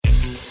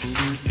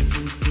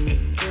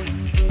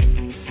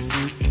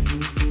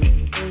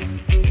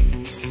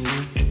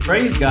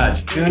Praise God,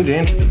 you tuned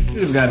in to the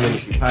Pursuit of God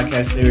Ministry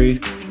podcast series,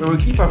 where we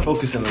keep our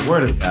focus on the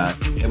Word of God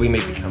that we may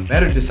become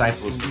better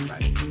disciples for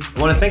Christ. I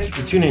want to thank you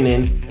for tuning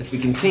in as we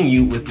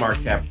continue with Mark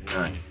chapter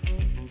 9.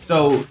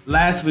 So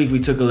last week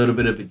we took a little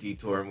bit of a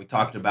detour and we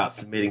talked about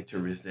submitting to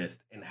resist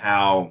and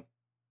how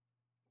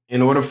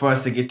in order for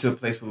us to get to a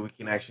place where we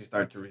can actually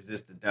start to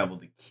resist the devil,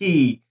 the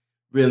key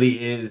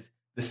really is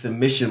the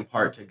submission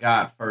part to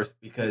God first,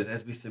 because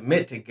as we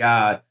submit to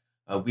God,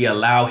 we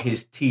allow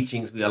his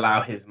teachings, we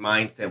allow his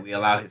mindset, we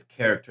allow his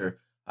character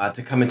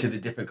to come into the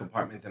different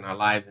compartments in our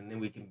lives. And then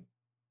we can,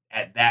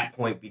 at that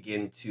point,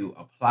 begin to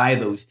apply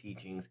those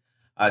teachings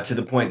to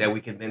the point that we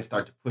can then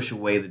start to push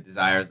away the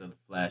desires of the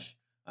flesh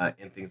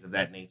and things of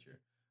that nature.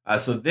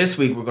 So this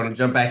week, we're going to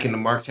jump back into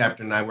Mark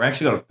chapter 9. We're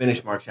actually going to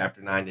finish Mark chapter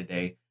 9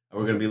 today.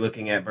 We're going to be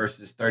looking at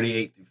verses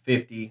 38 through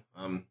 50.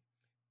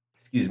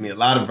 A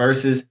lot of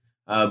verses,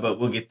 but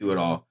we'll get through it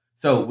all.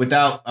 So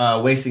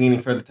without wasting any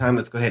further time,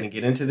 let's go ahead and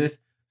get into this.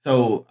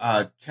 So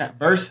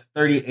verse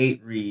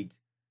 38 reads,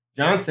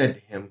 John said to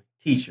him,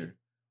 "Teacher,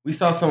 we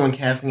saw someone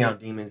casting out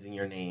demons in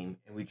your name,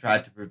 and we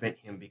tried to prevent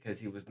him because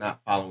he was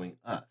not following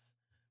us.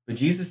 But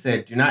Jesus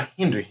said, do not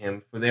hinder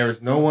him, for there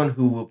is no one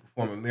who will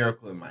perform a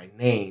miracle in my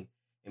name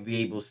and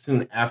be able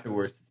soon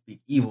afterwards to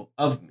speak evil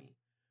of me.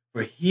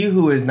 For he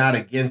who is not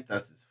against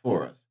us is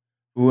for us.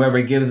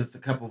 Whoever gives us a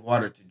cup of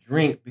water to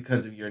drink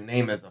because of your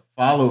name as a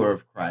follower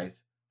of Christ,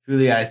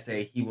 truly I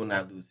say he will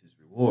not lose his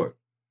reward.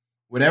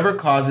 Whatever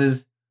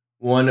causes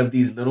one of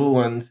these little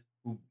ones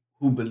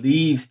who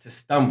believes to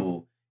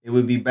stumble, it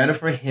would be better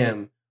for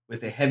him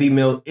with a heavy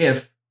millstone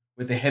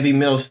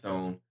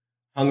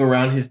hung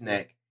around his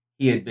neck,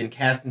 he had been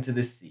cast into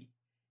the sea.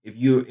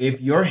 If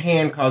your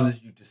hand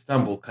causes you to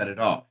stumble, cut it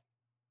off.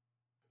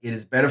 It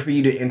is better for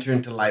you to enter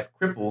into life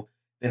crippled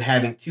than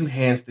having two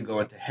hands to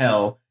go into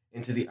hell,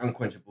 into the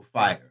unquenchable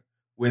fire,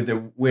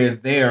 where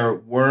their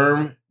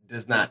worm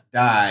does not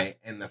die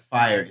and the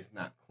fire is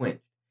not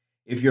quenched.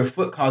 If your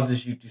foot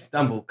causes you to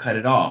stumble, cut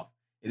it off.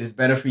 It is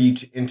better for you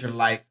to enter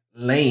life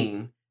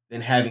lame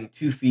than having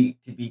 2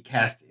 feet to be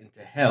cast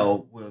into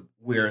hell,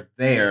 where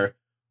there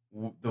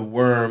the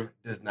worm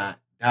does not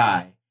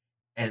die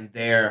and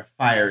their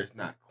fire is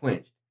not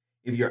quenched.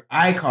 If your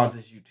eye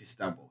causes you to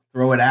stumble,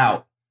 throw it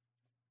out.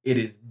 It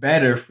is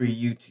better for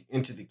you to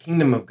enter the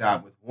kingdom of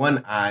God with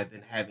one eye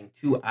than having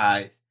 2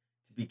 eyes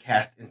to be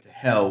cast into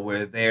hell,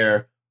 where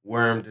their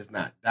worm does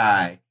not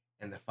die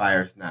and the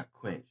fire is not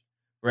quenched.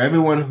 For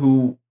everyone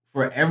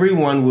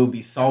will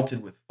be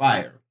salted with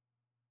fire.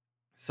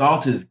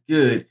 Salt is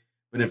good,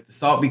 but if the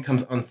salt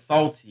becomes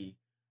unsalty,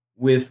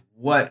 with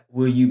what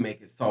will you make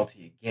it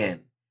salty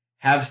again?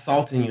 Have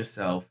salt in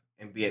yourself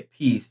and be at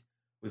peace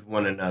with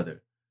one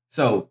another.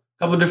 So, a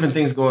couple different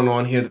things going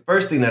on here. The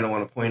first thing that I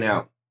want to point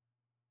out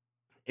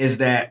is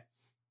that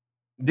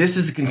this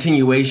is a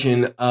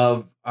continuation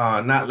of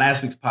not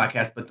last week's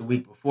podcast, but the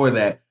week before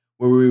that,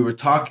 where we were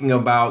talking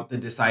about the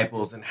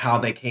disciples and how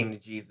they came to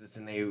Jesus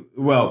and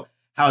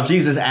how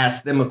Jesus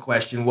asked them a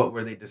question, what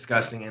were they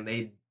discussing? And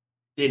they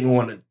didn't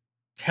want to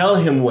tell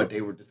him what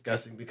they were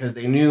discussing because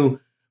they knew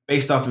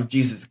based off of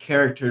Jesus'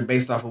 character,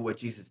 based off of what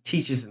Jesus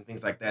teaches and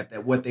things like that,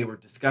 that what they were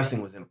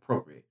discussing was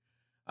inappropriate.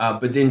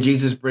 But then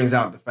Jesus brings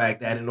out the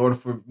fact that in order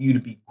for you to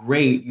be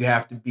great, you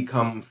have to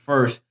become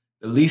first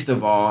the least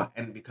of all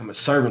and become a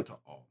servant to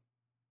all.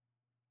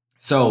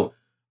 So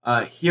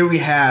here we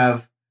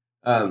have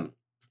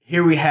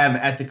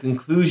at the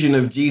conclusion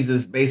of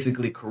Jesus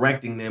basically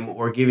correcting them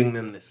or giving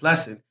them this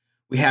lesson,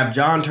 we have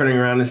John turning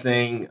around and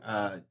saying,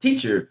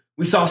 "Teacher,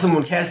 we saw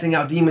someone casting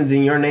out demons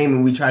in your name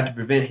and we tried to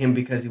prevent him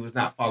because he was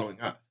not following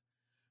us."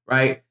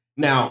 Right?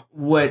 Now,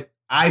 what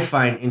I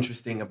find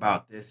interesting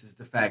about this is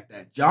the fact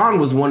that John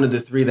was one of the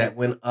 3 that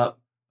went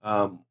up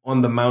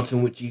on the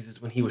mountain with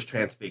Jesus when he was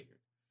transfigured.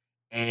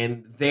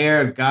 And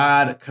there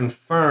God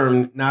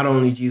confirmed not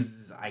only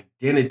Jesus'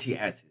 identity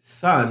as his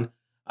son,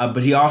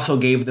 but he also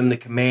gave them the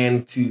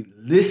command to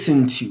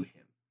listen to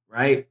him,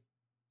 right?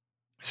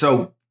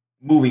 So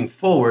moving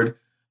forward,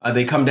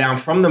 they come down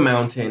from the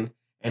mountain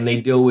and they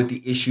deal with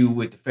the issue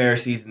with the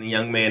Pharisees and the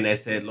young man that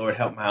said, "Lord,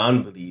 help my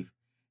unbelief."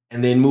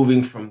 And then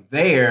moving from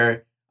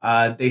there,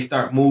 they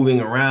start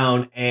moving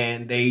around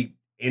and they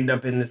end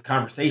up in this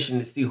conversation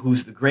to see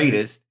who's the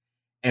greatest.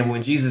 And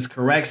when Jesus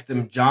corrects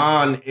them,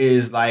 John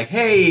is like,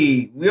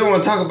 "Hey, we don't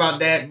want to talk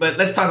about that, but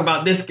let's talk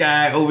about this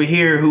guy over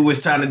here who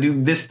was trying to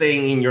do this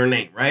thing in your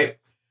name," right?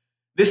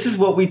 This is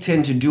what we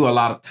tend to do a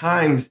lot of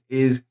times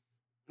is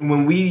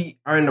when we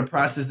are in the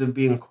process of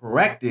being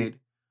corrected,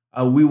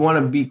 we want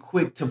to be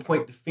quick to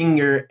point the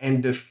finger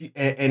and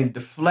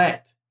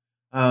deflect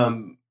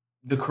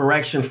the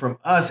correction from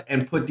us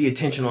and put the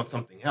attention on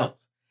something else.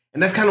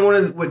 And that's kind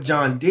of what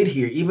John did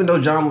here. Even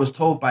though John was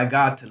told by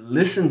God to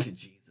listen to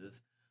Jesus,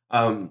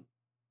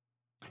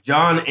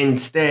 John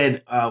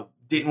instead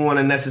didn't want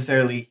to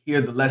necessarily hear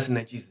the lesson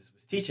that Jesus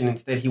was teaching.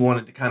 Instead, he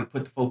wanted to kind of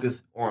put the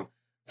focus on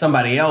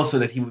somebody else so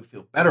that he would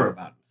feel better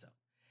about himself.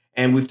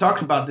 And we've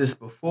talked about this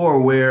before,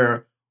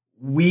 where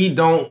we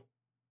don't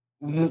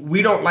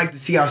like to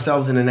see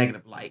ourselves in a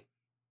negative light.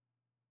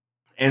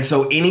 And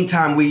so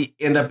anytime we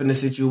end up in a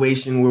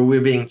situation where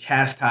we're being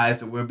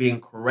chastised or we're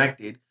being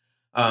corrected,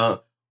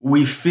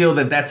 we feel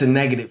that that's a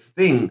negative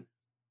thing.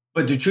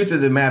 But the truth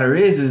of the matter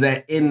is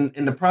that in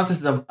the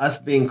process of us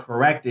being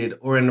corrected,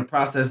 or in the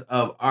process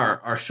of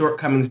our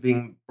shortcomings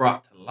being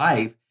brought to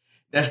life,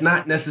 that's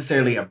not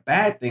necessarily a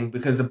bad thing,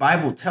 because the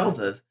Bible tells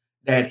us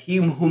that he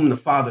whom the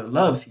Father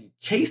loves, he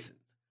chastens,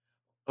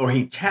 or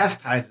he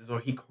chastises, or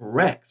he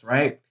corrects,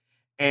 right?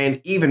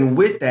 And even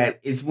with that,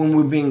 it's when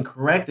we're being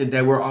corrected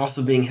that we're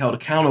also being held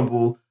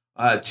accountable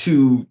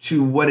to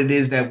what it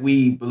is that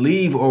we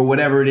believe, or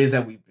whatever it is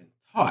that we've been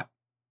taught.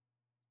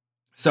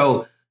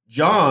 So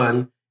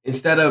John,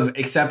 instead of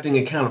accepting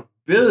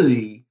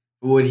accountability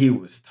for what he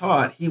was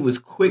taught, he was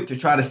quick to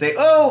try to say,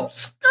 "Oh,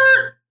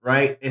 skirt,"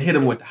 right, and hit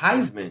him with the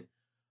Heisman.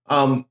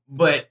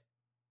 But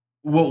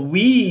what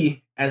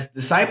we as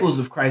disciples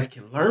of Christ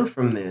can learn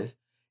from this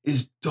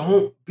is,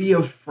 don't be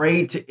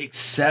afraid to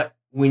accept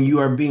when you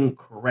are being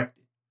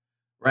corrected,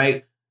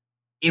 right?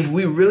 If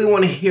we really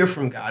want to hear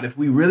from God, if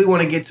we really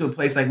want to get to a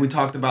place like we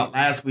talked about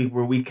last week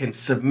where we can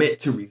submit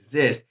to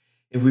resist,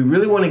 if we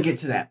really want to get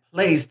to that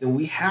place, then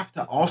we have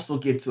to also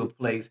get to a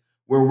place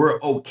where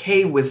we're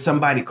okay with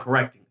somebody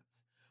correcting us,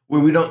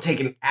 where we don't take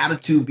an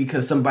attitude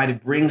because somebody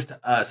brings to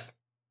us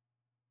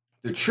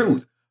the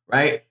truth,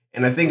 right?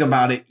 And I think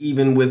about it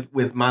even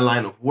with my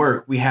line of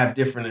work. We have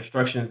different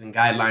instructions and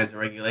guidelines and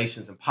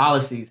regulations and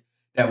policies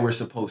that we're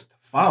supposed to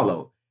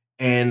follow.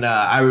 And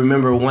I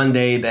remember one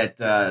day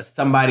that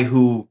somebody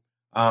who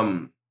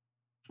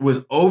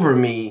was over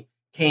me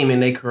came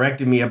and they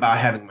corrected me about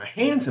having my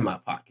hands in my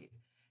pocket.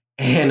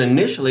 And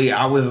initially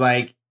I was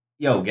like,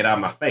 "Yo, get out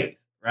of my face,"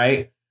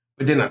 right?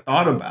 But then I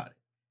thought about it.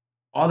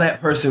 All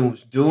that person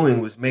was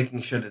doing was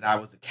making sure that I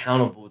was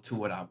accountable to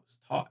what I was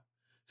taught.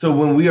 So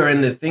when we are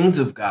in the things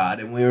of God,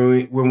 and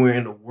when we're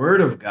in the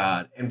Word of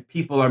God, and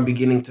people are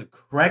beginning to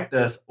correct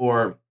us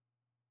or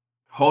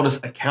hold us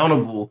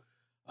accountable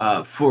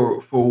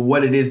for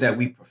what it is that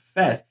we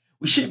profess,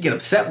 we shouldn't get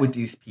upset with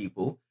these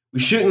people. We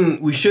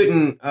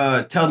shouldn't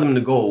tell them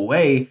to go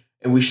away,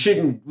 and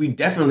we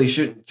definitely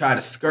shouldn't try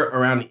to skirt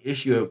around the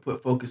issue and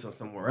put focus on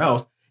somewhere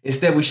else.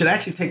 Instead, we should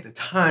actually take the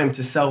time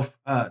to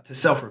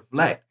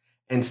self-reflect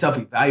and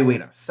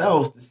self-evaluate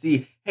ourselves to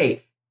see,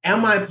 hey,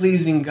 am I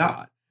pleasing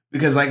God?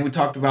 Because like we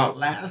talked about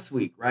last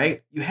week,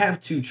 right? You have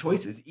two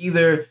choices.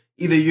 Either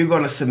you're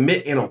going to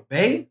submit and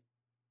obey,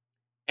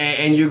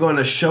 and you're going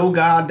to show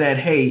God that,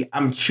 hey,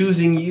 I'm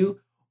choosing you,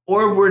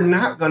 or we're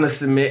not going to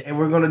submit and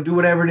we're going to do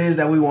whatever it is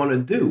that we want to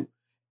do.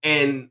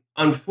 And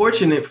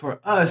unfortunate for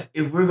us,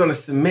 if we're going to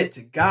submit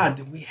to God,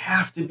 then we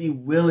have to be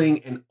willing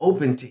and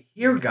open to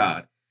hear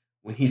God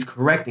when he's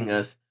correcting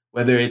us,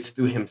 whether it's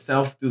through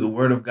himself, through the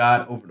Word of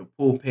God, over the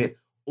pulpit,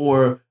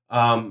 or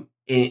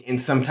in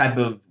some type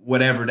of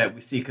whatever that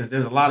we see. Because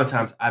there's a lot of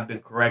times I've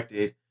been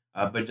corrected,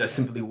 but just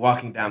simply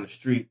walking down the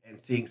street and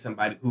seeing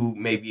somebody who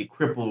may be a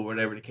cripple or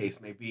whatever the case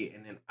may be.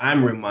 And then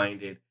I'm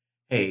reminded,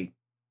 hey,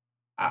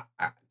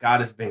 God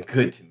has been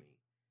good to me.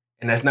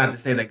 And that's not to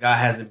say that God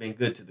hasn't been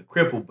good to the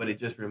cripple, but it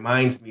just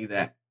reminds me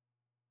that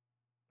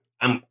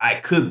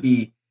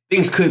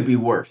things could be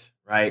worse,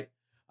 right?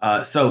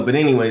 But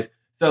anyways,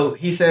 so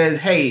he says,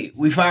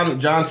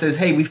 John says,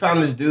 hey, we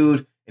found this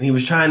dude and he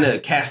was trying to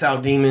cast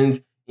out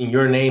demons in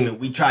your name, and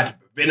we tried to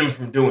prevent him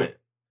from doing it.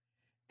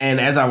 And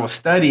as I was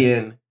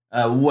studying,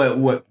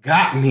 what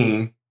got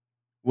me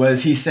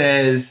was he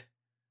says,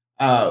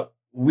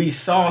 we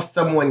saw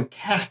someone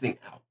casting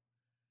out.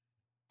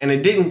 And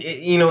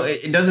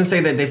it doesn't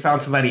say that they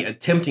found somebody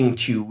attempting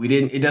to.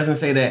 It doesn't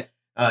say that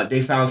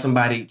they found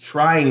somebody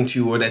trying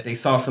to, or that they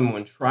saw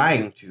someone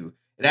trying to.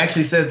 It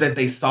actually says that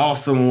they saw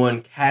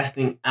someone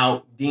casting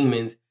out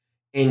demons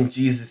in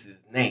Jesus'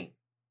 name.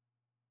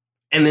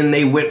 And then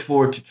they went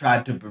forward to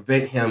try to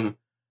prevent him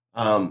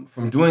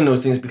from doing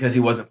those things because he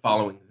wasn't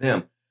following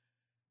them.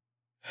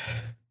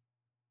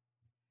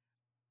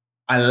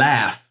 I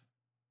laugh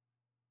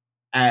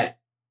at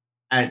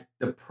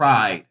the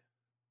pride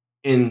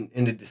in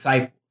the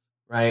disciples,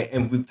 right?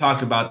 And we've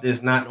talked about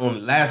this not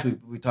only last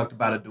week, but we talked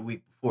about it the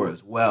week before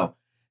as well.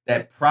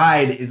 That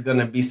pride is going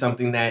to be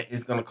something that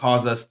is going to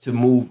cause us to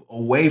move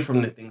away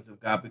from the things of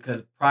God,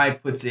 because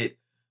pride puts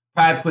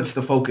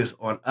the focus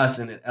on us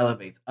and it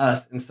elevates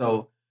us. And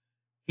so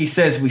he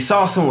says, we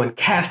saw someone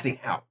casting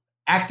out,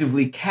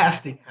 actively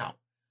casting out.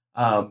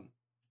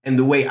 And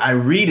the way I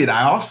read it,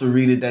 I also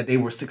read it that they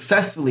were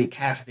successfully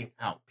casting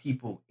out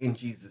people in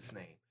Jesus'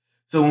 name.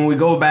 So when we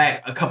go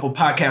back a couple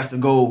podcasts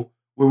ago,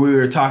 where we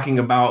were talking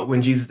about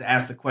when Jesus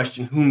asked the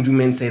question, whom do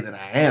men say that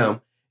I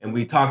am? And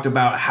we talked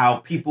about how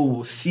people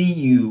will see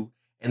you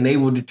and they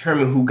will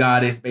determine who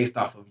God is based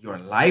off of your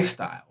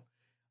lifestyle.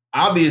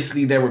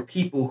 Obviously, there were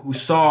people who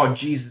saw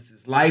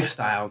Jesus's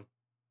lifestyle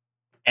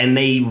and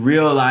they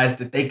realized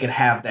that they could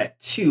have that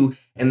too.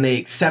 And they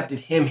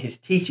accepted him, his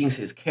teachings,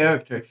 his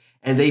character,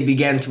 and they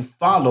began to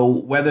follow,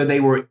 whether they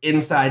were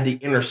inside the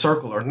inner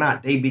circle or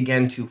not. They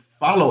began to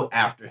follow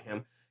after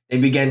him. They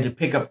began to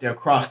pick up their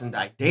cross and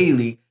die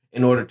daily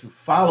in order to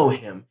follow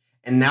him.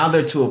 And now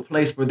they're to a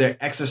place where they're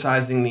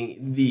exercising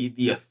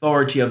the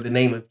authority of the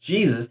name of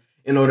Jesus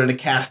in order to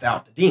cast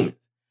out the demons.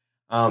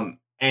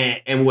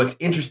 And what's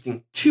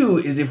interesting too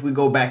is if we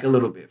go back a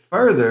little bit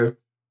further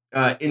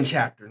in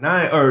chapter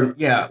 9,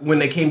 when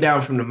they came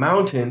down from the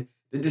mountain,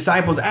 the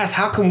disciples asked,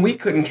 how come we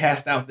couldn't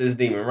cast out this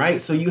demon, right?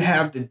 So you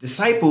have the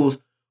disciples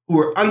who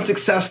were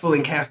unsuccessful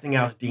in casting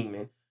out a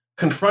demon,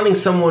 confronting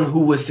someone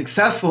who was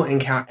successful in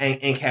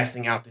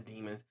casting out the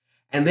demons,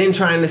 and then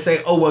trying to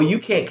say, oh, well, you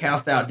can't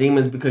cast out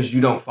demons because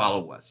you don't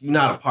follow us. You're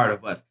not a part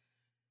of us.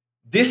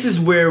 This is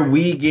where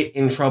we get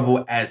in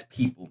trouble as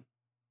people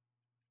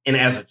and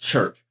as a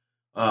church.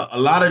 A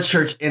lot of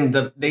church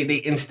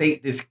they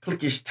instate this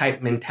cliquish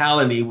type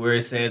mentality where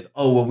it says,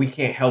 oh, well, we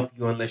can't help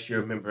you unless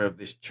you're a member of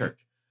this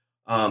church.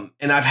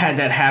 And I've had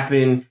that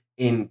happen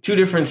in 2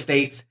 different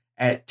states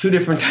at 2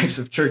 different types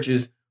of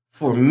churches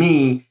for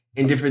me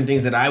in different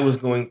things that I was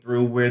going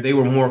through, where they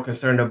were more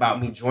concerned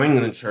about me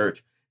joining the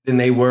church than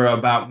they were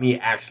about me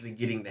actually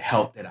getting the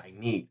help that I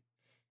need.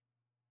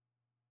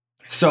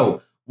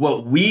 So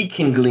what we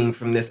can glean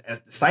from this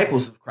as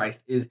disciples of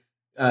Christ is,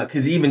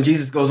 because even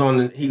Jesus goes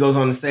on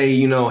to say,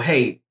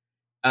 hey,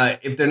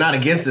 if they're not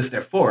against us,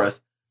 they're for us.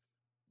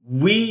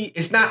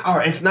 It's not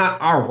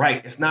our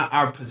right, it's not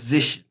our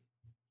position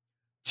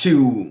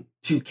to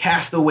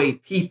cast away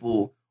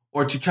people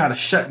or to try to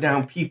shut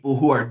down people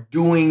who are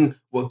doing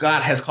what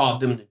God has called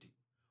them to do,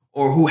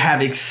 or who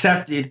have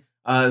accepted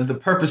the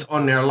purpose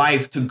on their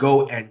life to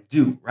go and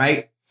do,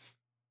 right?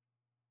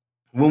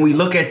 When we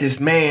look at this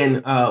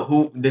man,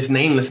 this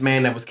nameless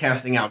man that was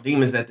casting out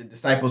demons that the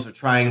disciples are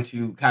trying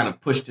to kind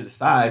of push to the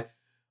side,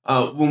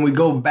 when we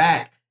go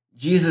back,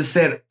 Jesus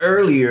said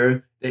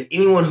earlier that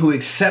anyone who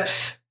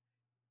accepts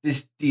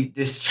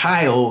this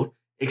child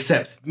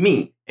accepts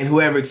me, and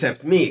whoever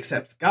accepts me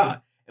accepts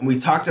God. And we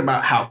talked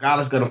about how God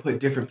is going to put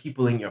different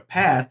people in your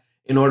path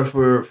in order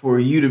for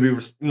you to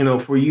be,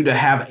 for you to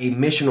have a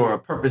mission or a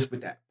purpose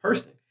with that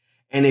person.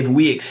 And if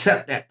we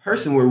accept that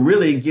person, we're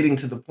really getting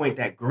to the point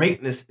that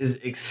greatness is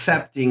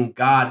accepting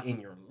God in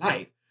your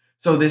life.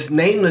 So this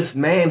nameless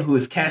man who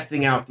is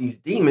casting out these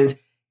demons,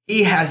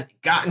 he has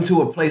gotten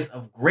to a place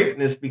of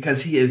greatness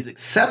because he has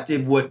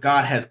accepted what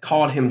God has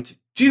called him to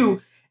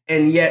do.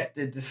 And yet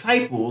the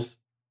disciples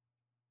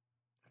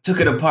took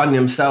it upon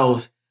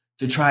themselves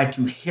to try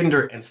to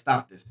hinder and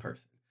stop this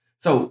person.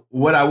 So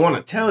what I want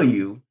to tell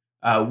you,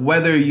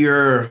 whether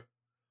you're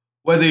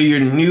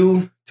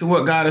new to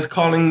what God is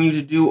calling you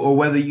to do, or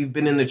whether you've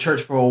been in the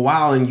church for a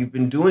while and you've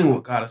been doing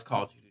what God has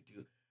called you to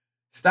do,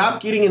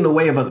 stop getting in the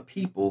way of other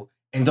people,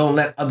 and don't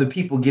let other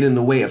people get in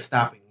the way of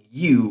stopping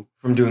you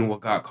from doing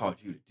what God called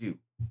you to do.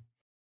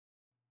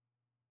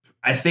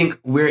 I think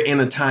we're in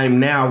a time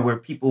now where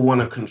people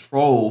want to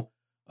control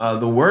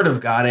the word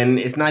of God. And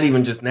it's not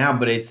even just now,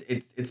 but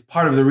it's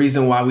part of the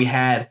reason why we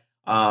had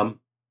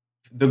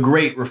the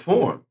Great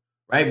Reform,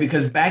 right?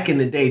 Because back in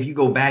the day, if you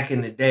go back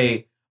in the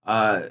day,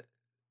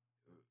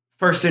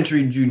 first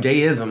century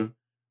Judaism,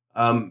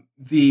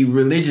 the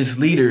religious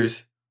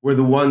leaders were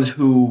the ones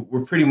who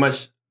were pretty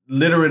much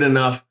literate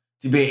enough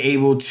to be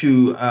able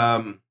to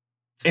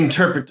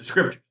interpret the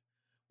scriptures,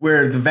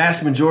 where the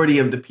vast majority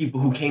of the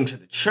people who came to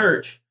the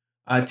church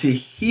to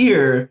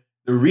hear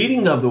the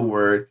reading of the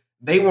word,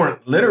 they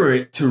weren't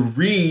literate to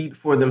read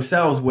for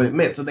themselves what it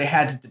meant. So they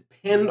had to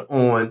depend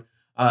on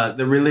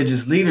the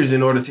religious leaders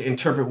in order to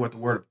interpret what the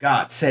word of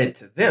God said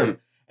to them.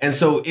 And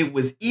so it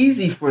was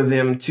easy for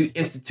them to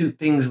institute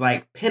things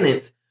like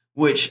penance,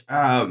 which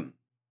penance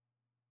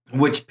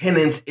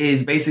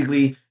is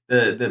basically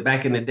the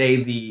back in the day,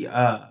 the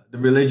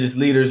religious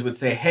leaders would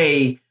say,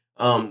 hey,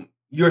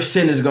 your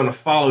sin is going to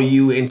follow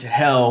you into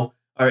hell,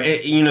 or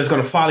it's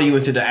going to follow you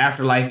into the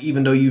afterlife,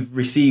 even though you've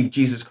received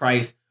Jesus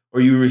Christ or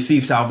you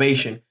receive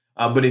salvation.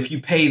 But if you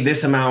pay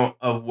this amount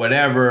of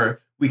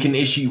whatever, we can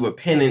issue you a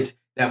penance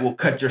that will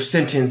cut your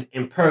sentence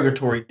in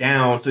purgatory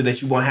down so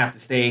that you won't have to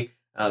stay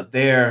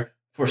there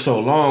for so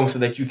long, so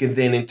that you can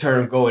then in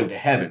turn go into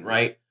heaven,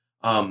 right?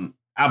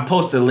 I'll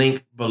post a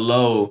link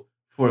below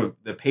for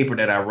the paper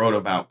that I wrote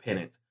about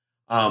penance.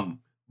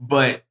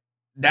 But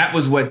that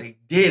was what they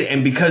did.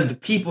 And because the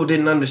people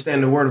didn't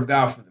understand the word of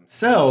God for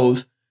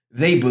themselves,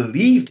 they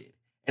believed it.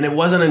 And it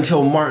wasn't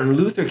until Martin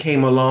Luther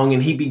came along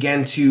and he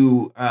began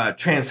to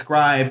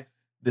transcribe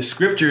the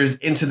scriptures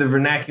into the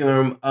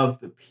vernacular of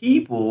the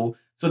people,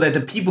 so that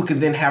the people can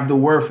then have the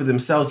word for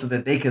themselves, so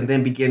that they can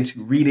then begin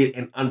to read it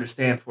and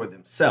understand for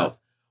themselves.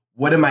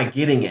 What am I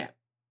getting at?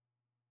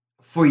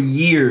 For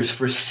years,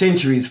 for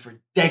centuries, for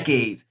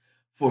decades,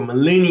 for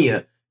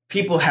millennia,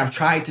 people have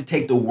tried to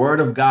take the word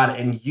of God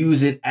and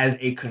use it as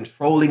a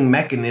controlling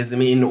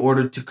mechanism in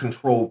order to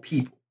control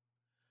people,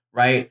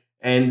 right?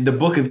 And the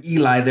book of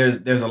Eli,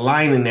 there's a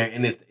line in there,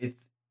 and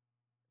it's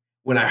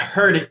when I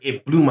heard it,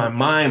 it blew my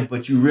mind.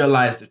 But you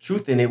realize the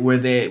truth in it, where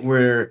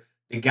the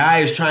guy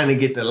is trying to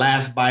get the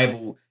last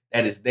Bible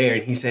that is there,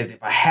 and he says,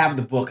 if I have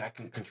the book, I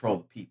can control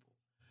the people.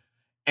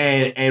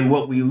 And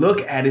what we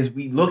look at is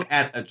we look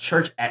at a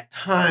church at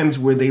times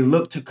where they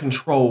look to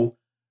control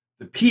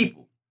the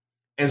people.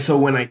 And so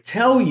when I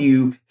tell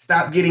you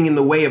stop getting in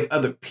the way of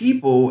other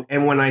people,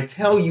 and when I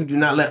tell you do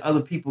not let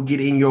other people get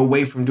in your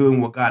way from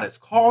doing what God has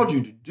called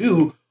you to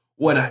do,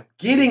 what I'm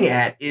getting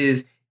at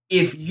is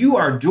if you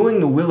are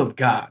doing the will of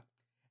God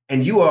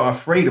and you are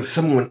afraid of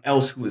someone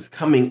else who is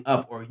coming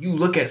up, or you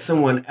look at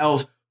someone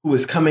else who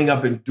is coming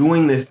up and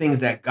doing the things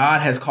that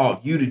God has called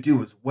you to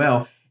do as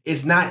well,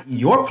 it's not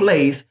your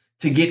place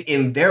to get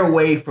in their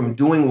way from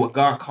doing what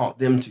God called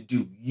them to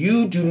do.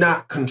 You do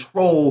not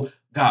control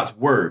God's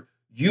word.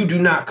 You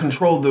do not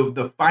control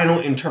the final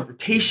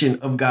interpretation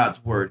of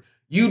God's word.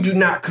 You do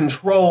not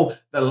control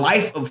the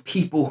life of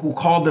people who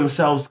call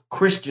themselves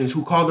Christians,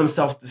 who call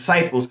themselves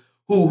disciples,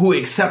 who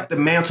accept the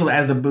mantle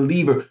as a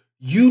believer.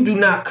 You do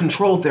not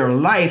control their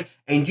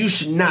life, and you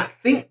should not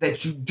think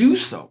that you do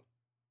so.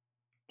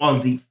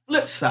 On the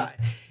flip side,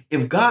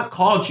 if God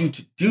called you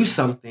to do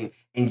something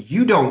and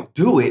you don't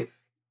do it,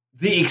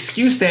 the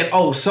excuse that,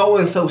 oh,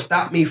 so-and-so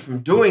stopped me from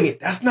doing it,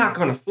 that's not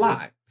going to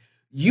fly.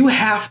 You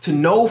have to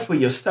know for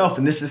yourself,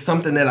 and this is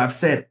something that I've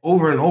said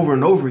over and over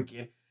and over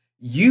again,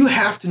 you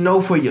have to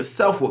know for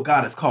yourself what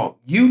God has called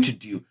you to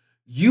do.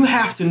 You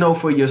have to know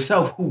for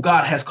yourself who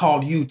God has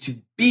called you to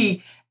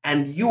be,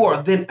 and you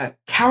are then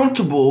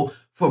accountable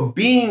for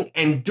being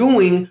and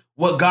doing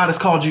what God has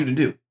called you to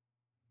do.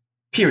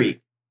 Period.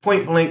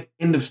 Point blank,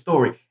 end of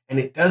story. And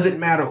it doesn't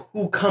matter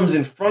who comes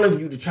in front of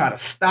you to try to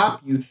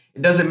stop you.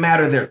 It doesn't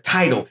matter their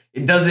title.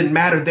 It doesn't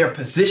matter their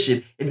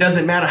position. It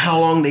doesn't matter how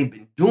long they've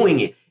been doing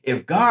it.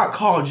 If God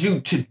called you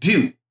to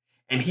do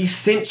and he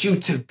sent you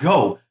to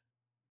go,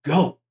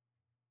 go.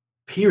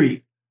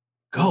 Period.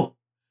 Go.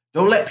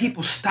 Don't let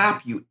people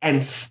stop you,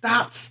 and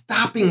stop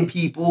stopping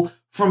people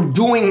from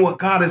doing what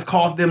God has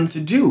called them to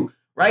do,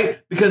 right?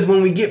 Because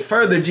when we get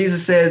further,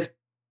 Jesus says,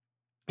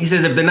 he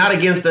says, if they're not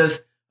against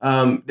us,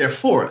 they're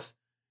for us.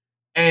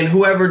 And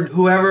whoever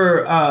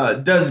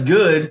does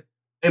good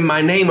in my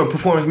name or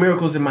performs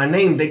miracles in my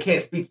name, they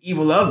can't speak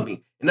evil of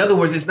me. In other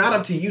words, it's not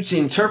up to you to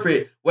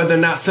interpret whether or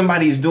not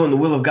somebody is doing the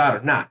will of God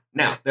or not.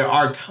 Now, there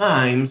are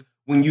times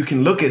when you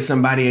can look at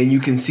somebody and you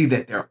can see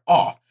that they're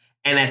off.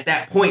 And at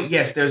that point,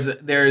 yes,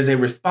 there is a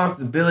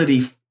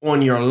responsibility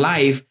on your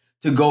life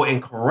to go and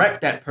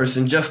correct that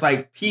person, just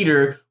like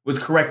Peter was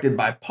corrected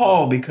by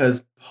Paul,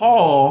 because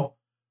Paul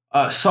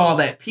saw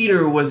that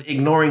Peter was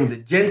ignoring the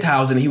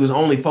Gentiles and he was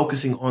only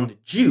focusing on the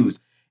Jews.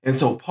 And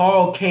so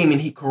Paul came and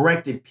he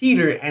corrected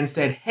Peter and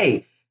said,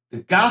 hey, the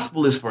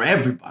gospel is for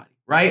everybody,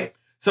 right?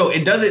 So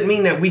it doesn't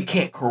mean that we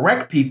can't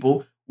correct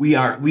people. We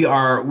have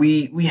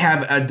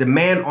a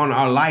demand on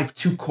our life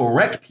to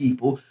correct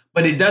people,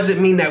 but it doesn't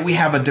mean that we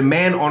have a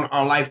demand on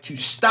our life to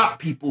stop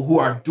people who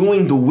are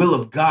doing the will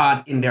of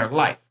God in their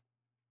life.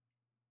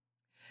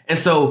 And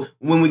so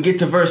when we get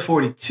to verse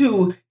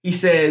 42,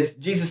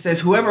 Jesus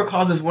says, whoever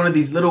causes one of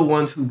these little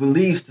ones who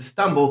believes to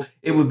stumble,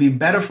 it would be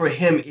better for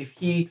him if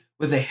he,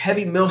 with a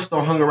heavy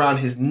millstone hung around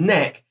his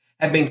neck,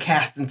 had been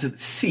cast into the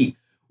sea.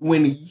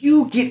 When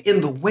you get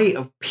in the way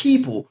of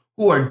people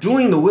who are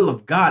doing the will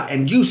of God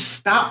and you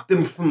stop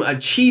them from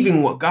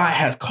achieving what God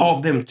has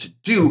called them to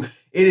do,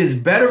 it is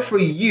better for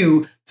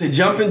you to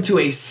jump into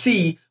a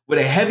sea with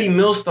a heavy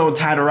millstone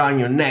tied around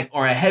your neck,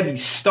 or a heavy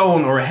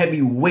stone or a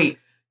heavy weight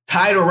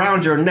tied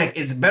around your neck.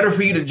 It's better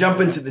for you to jump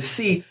into the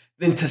sea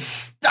than to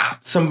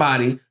stop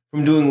somebody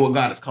from doing what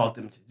God has called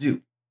them to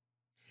do.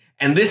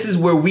 And this is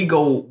where we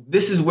go.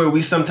 This is where we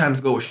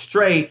sometimes go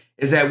astray,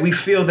 is that we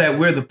feel that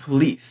we're the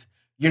police.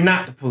 You're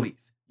not the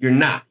police. You're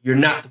not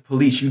the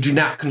police. You do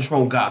not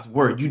control God's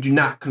word. You do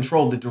not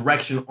control the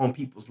direction on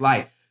people's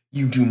life.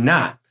 You do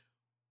not.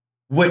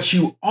 What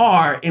you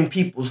are in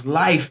people's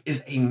life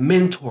is a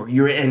mentor.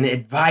 You're an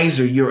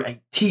advisor. You're a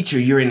teacher.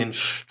 You're an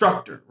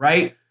instructor,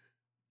 right?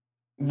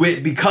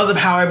 Because of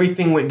how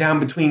everything went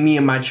down between me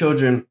and my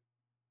children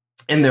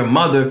and their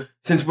mother,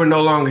 since we're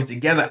no longer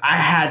together, I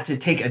had to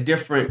take a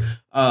different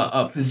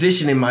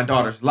position in my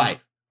daughter's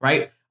life,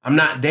 right? I'm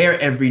not there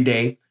every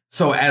day.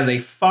 So as a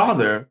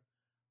father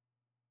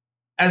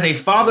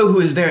who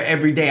is there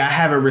every day, I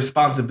have a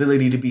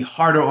responsibility to be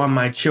harder on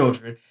my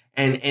children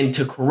and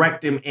to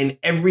correct them in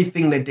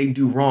everything that they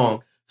do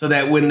wrong, so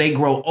that when they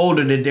grow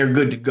older, that they're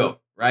good to go,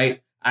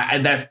 right?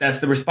 That's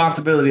the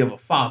responsibility of a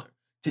father,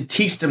 to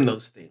teach them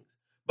those things.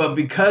 But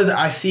because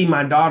I see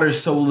my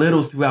daughters so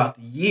little throughout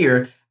the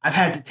year, I've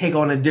had to take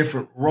on a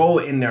different role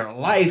in their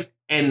life.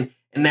 And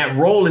that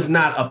role is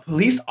not a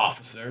police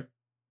officer,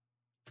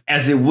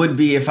 as it would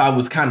be if I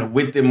was kind of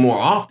with them more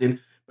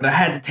often, but I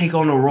had to take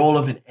on the role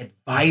of an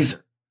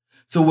advisor.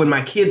 So when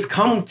my kids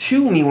come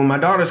to me, when my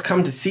daughters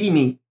come to see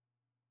me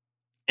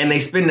and they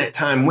spend that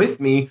time with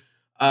me,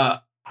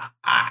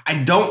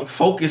 I don't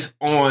focus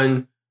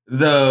on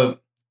the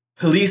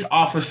police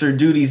officer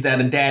duties that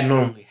a dad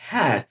normally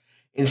has.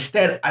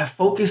 Instead, I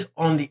focus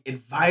on the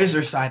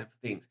advisor side of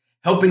things,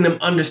 helping them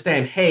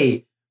understand,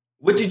 hey,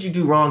 what did you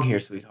do wrong here,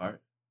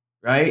 sweetheart?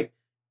 Right?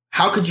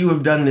 How could you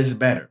have done this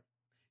better?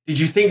 Did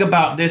you think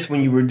about this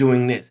when you were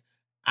doing this?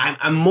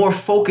 I'm more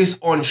focused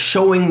on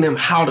showing them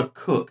how to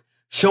cook,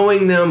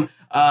 showing them,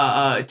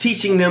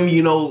 teaching them,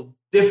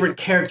 different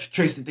character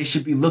traits that they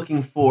should be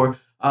looking for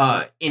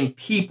in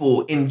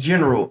people in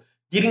general,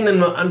 getting them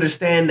to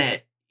understand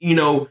that,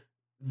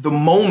 the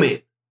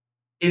moment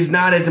is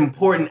not as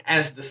important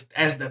as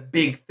the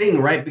big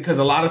thing, right? Because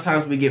a lot of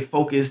times we get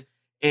focused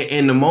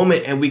in the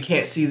moment and we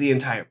can't see the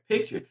entire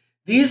picture.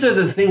 These are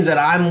the things that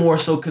I'm more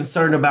so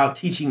concerned about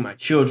teaching my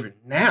children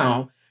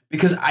now,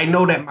 because I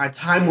know that my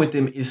time with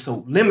them is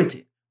so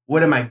limited.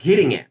 What am I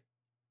getting at?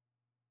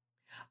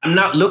 I'm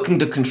not looking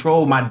to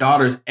control my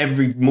daughter's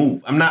every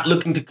move. I'm not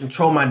looking to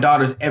control my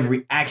daughter's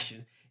every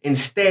action.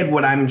 Instead,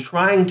 what I'm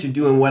trying to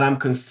do and what I'm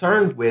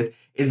concerned with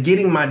is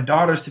getting my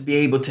daughters to be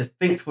able to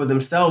think for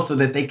themselves so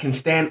that they can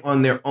stand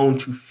on their own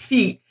 2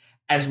 feet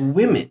as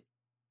women.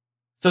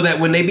 So that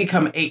when they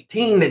become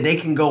 18, that they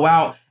can go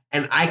out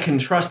and I can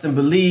trust and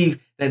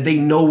believe that they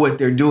know what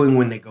they're doing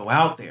when they go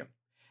out there.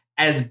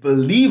 As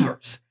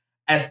believers,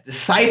 as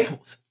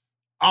disciples,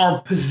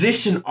 our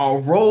position, our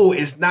role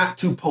is not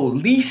to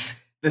police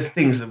the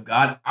things of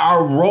God.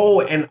 Our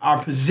role and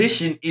our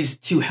position is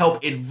to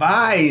help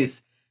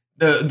advise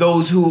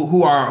those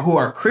who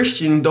are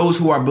Christian, those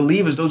who are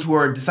believers, those who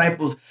are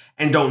disciples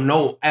and don't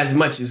know as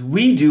much as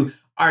we do.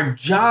 Our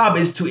job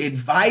is to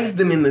advise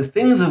them in the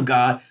things of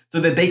God so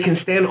that they can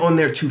stand on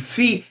their 2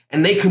 feet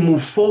and they can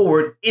move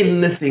forward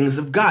in the things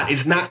of God.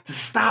 It's not to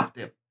stop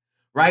them,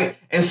 right?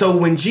 And so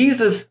when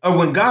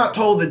God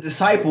told the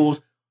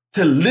disciples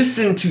to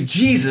listen to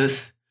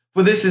Jesus,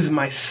 for this is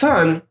my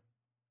son,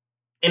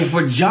 and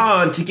for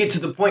John to get to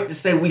the point to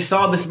say, we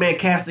saw this man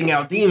casting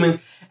out demons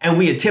and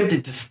we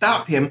attempted to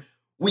stop him,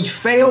 we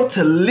failed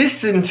to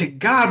listen to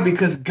God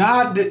because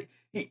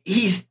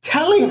he's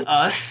telling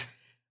us,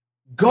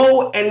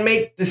 go and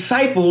make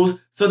disciples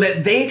so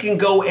that they can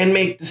go and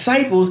make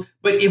disciples.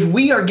 But if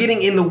we are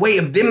getting in the way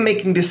of them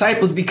making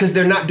disciples because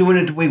they're not doing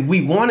it the way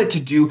we want it to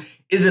do,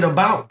 is it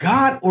about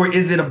God or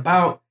is it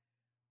about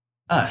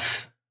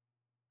us?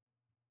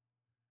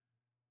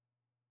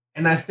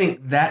 And I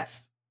think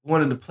that's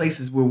one of the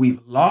places where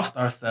we've lost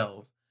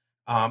ourselves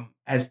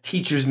as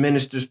teachers,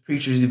 ministers,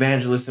 preachers,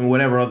 evangelists, and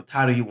whatever other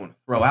title you want to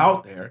throw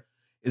out there,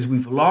 is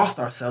we've lost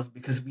ourselves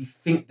because we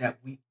think that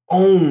we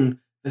own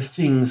the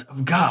things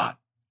of God.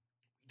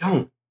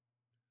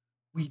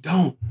 We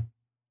don't.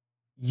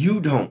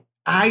 You don't.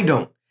 I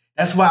don't.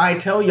 That's why I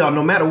tell y'all,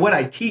 no matter what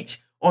I teach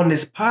on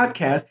this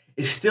podcast,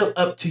 it's still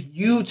up to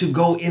you to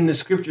go in the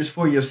scriptures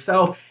for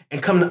yourself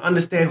and come to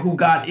understand who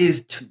God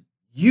is to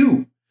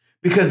you.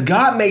 Because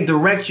God may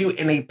direct you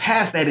in a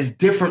path that is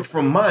different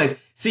from mine.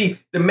 See,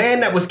 the man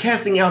that was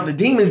casting out the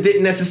demons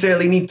didn't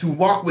necessarily need to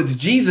walk with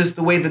Jesus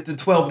the way that the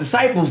 12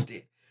 disciples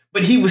did.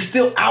 But he was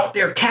still out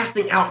there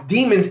casting out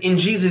demons in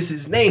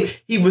Jesus' name.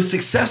 He was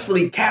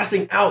successfully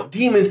casting out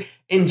demons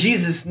in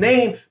Jesus'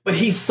 name, but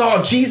he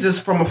saw Jesus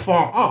from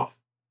afar off,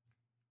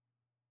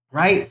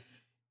 right?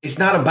 It's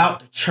not about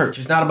the church.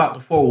 It's not about the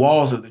 4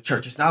 walls of the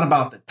church. It's not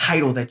about the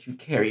title that you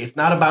carry. It's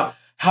not about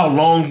how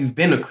long you've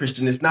been a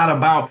Christian. It's not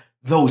about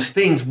those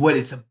things. What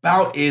it's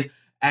about is,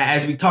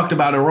 as we talked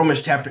about in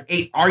Romans chapter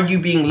 8, are you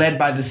being led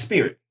by the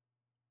Spirit?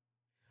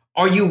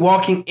 Are you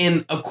walking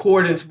in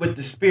accordance with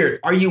the Spirit?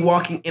 Are you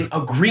walking in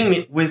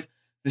agreement with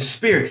the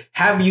Spirit?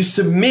 Have you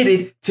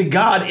submitted to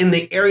God in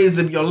the areas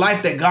of your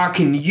life that God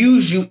can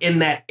use you in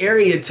that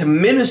area to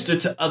minister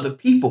to other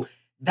people?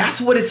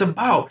 That's what it's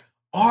about.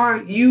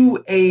 Are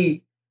you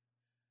an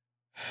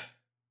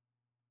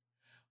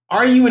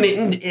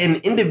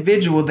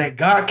individual that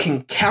God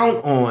can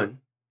count on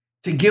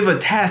to give a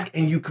task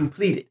and you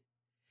complete it?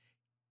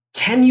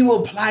 Can you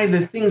apply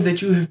the things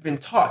that you have been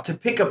taught to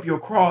pick up your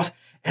cross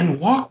and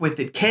walk with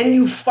it? Can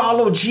you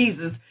follow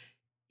Jesus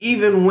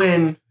even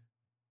when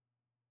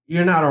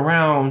you're not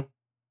around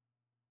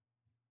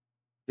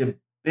the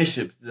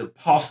bishops, the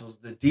apostles,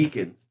 the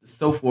deacons, the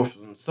so forth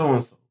and so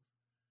and so?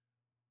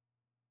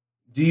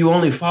 Do you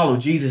only follow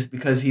Jesus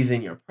because he's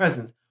in your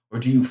presence? Or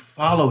do you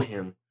follow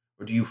him?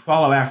 Or do you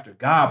follow after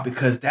God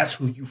because that's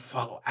who you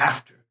follow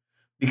after?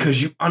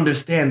 Because you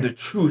understand the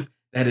truth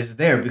that is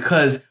there.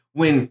 Because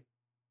when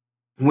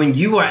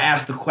you are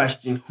asked the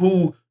question,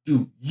 who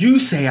do you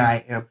say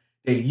I am?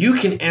 That you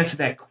can answer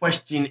that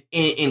question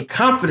in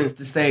confidence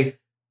to say,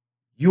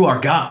 you are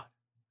God.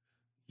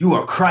 You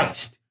are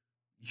Christ.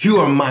 You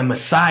are my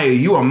Messiah.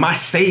 You are my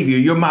Savior.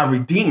 You're my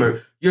Redeemer.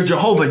 You're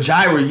Jehovah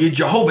Jireh. You're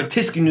Jehovah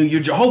Tiskanu.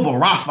 You're Jehovah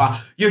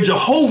Rapha. You're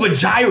Jehovah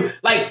Jireh.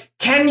 Like,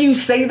 can you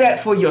say that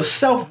for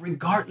yourself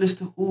regardless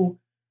to who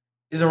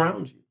is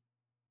around you?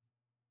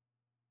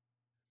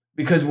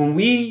 Because when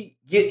we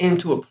get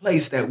into a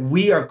place that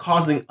we are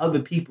causing other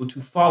people to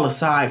fall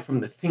aside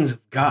from the things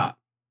of God,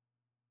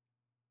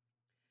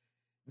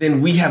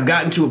 then we have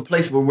gotten to a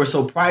place where we're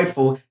so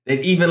prideful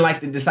that even like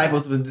the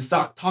disciples was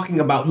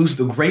talking about who's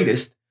the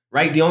greatest,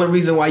 right? The only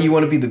reason why you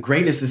want to be the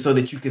greatest is so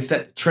that you can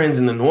set the trends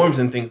and the norms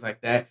and things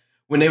like that.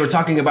 When they were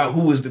talking about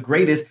who was the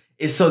greatest,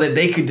 is so that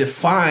they could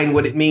define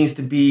what it means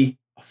to be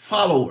a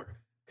follower.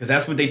 Because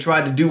that's what they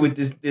tried to do with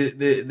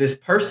this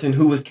person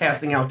who was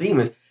casting out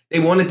demons. They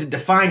wanted to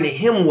define to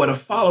him what a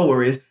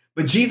follower is,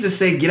 But Jesus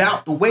said, get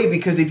out the way,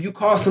 because if you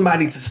cause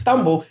somebody to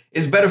stumble,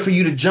 it's better for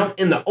you to jump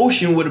in the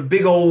ocean with a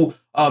big old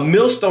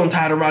millstone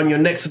tied around your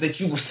neck so that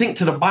you will sink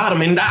to the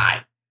bottom and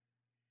die.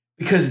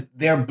 Because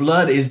their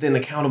blood is then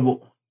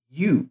accountable on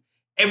you.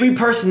 Every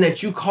person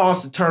that you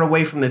cause to turn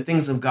away from the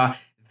things of God,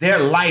 their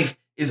life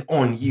is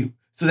on you.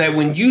 So that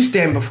when you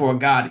stand before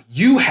God,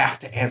 you have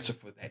to answer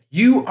for that.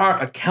 You are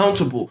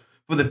accountable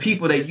for the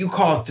people that you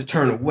cause to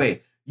turn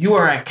away. You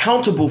are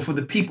accountable for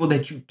the people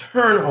that you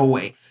turn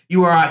away.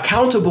 You are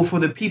accountable for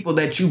the people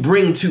that you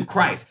bring to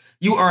Christ.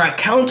 You are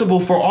accountable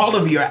for all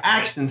of your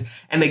actions.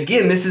 And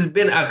again, this has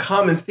been a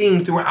common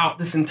theme throughout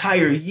this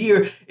entire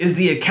year, is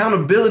the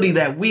accountability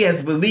that we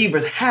as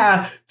believers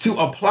have to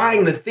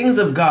applying the things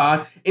of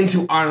God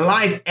into our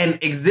life and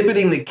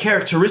exhibiting the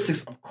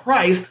characteristics of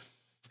Christ,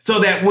 so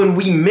that when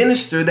we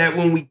minister, that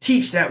when we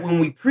teach, that when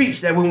we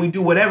preach, that when we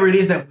do whatever it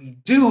is that we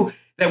do,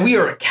 that we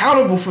are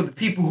accountable for the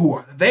people who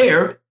are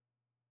there.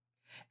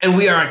 And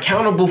we are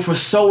accountable for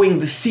sowing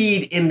the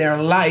seed in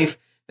their life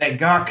that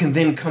God can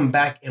then come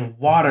back and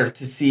water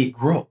to see it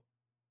grow.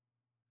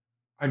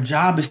 Our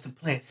job is to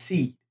plant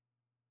seed.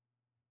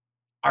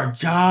 Our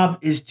job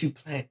is to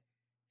plant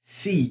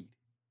seed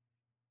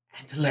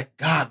and to let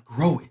God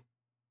grow it.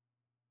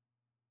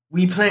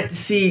 We plant the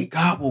seed,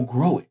 God will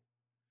grow it.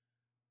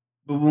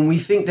 But when we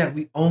think that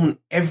we own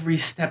every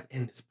step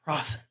in this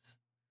process,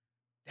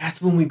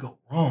 that's when we go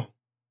wrong.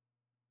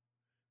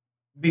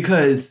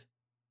 Because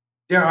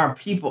there are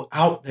people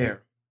out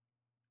there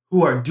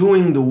who are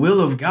doing the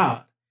will of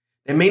God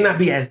that may not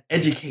be as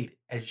educated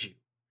as you.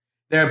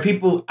 There are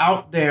people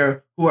out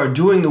there who are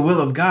doing the will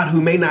of God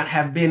who may not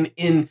have been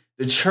in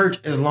the church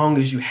as long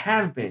as you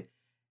have been.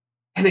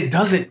 And it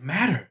doesn't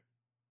matter.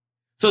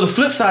 So the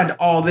flip side to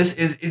all this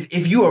is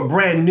if you are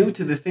brand new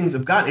to the things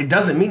of God, it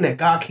doesn't mean that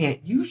God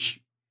can't use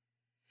you.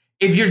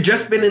 If you've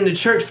just been in the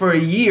church for a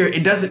year,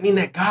 it doesn't mean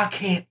that God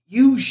can't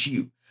use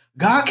you.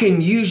 God can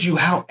use you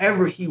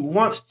however he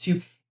wants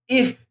to.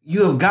 If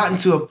you have gotten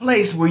to a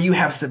place where you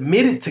have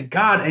submitted to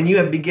God and you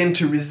have begun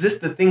to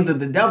resist the things of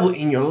the devil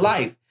in your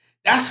life,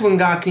 that's when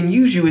God can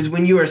use you, is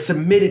when you're a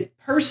submitted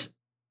person.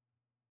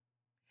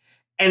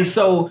 And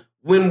so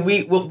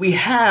what we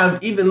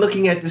have, even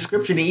looking at the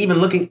scripture and even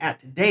looking at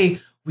today,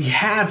 we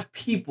have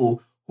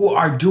people who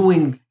are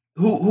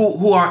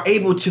who are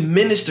able to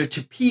minister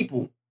to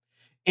people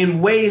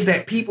in ways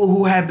that people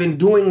who have been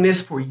doing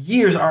this for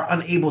years are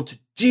unable to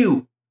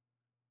do.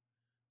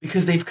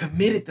 Because they've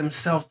committed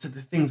themselves to the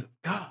things of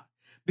God.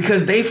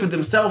 Because they for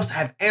themselves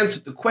have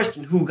answered the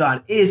question who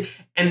God is,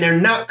 and they're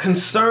not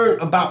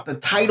concerned about the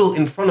title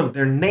in front of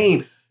their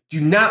name. Do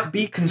not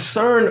be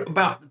concerned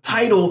about the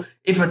title.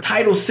 If a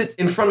title sits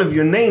in front of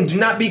your name, do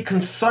not be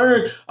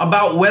concerned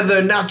about whether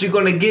or not you're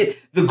going to get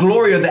the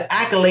glory or the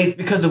accolades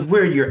because of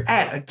where you're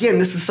at. Again,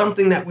 this is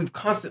something that we've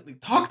constantly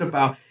talked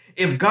about.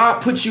 If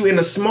God puts you in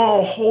a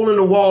small hole in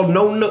the wall,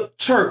 no nook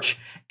church,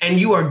 and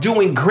you are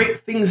doing great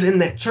things in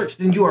that church,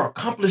 then you are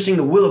accomplishing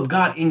the will of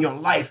God in your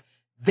life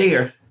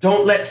there.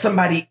 Don't let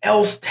somebody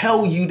else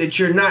tell you that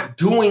you're not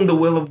doing the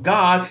will of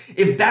God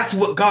if that's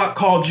what God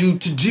called you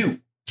to do.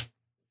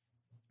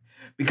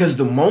 Because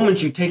the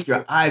moment you take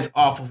your eyes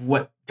off of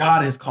what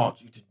God has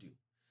called you to do,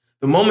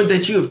 the moment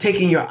that you have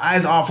taken your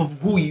eyes off of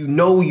who you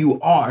know you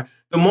are,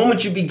 the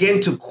moment you begin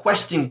to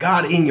question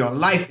God in your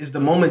life is the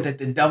moment that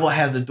the devil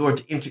has a door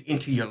to enter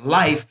into your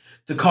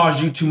life to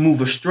cause you to move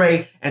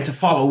astray and to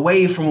fall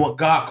away from what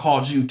God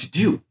called you to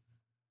do.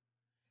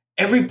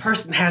 Every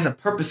person has a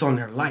purpose on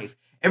their life.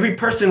 Every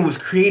person was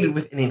created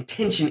with an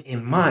intention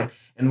in mind.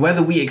 And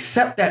whether we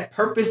accept that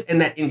purpose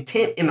and that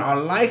intent in our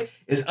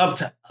life is up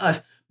to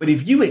us. But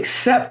if you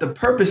accept the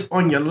purpose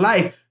on your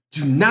life,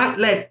 do not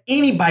let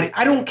anybody,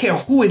 I don't care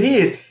who it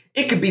is,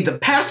 it could be the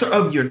pastor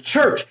of your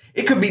church.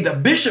 It could be the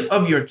bishop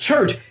of your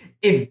church.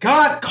 If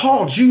God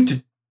called you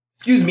to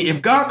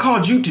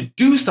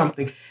do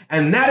something,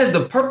 and that is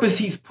the purpose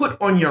he's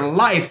put on your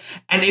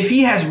life, and if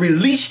he has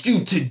released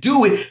you to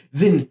do it,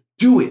 then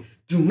do it.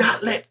 Do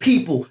not let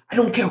people, I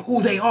don't care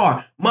who they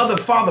are, mother,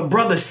 father,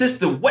 brother,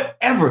 sister,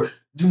 whatever,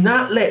 do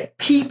not let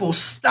people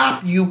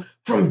stop you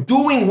from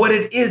doing what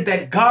it is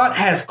that God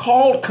has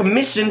called,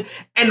 commissioned,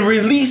 and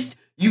released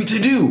you to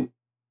do.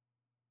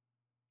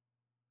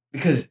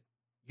 Because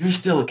you're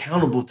still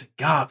accountable to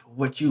God for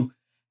what you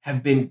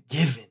have been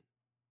given.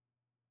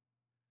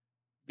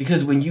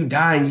 Because when you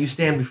die and you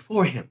stand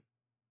before him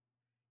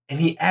and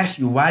he asks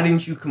you, why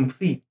didn't you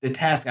complete the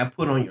task I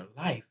put on your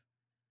life?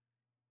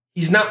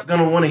 He's not going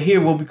to want to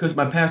hear, well, because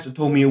my pastor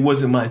told me it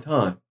wasn't my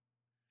time.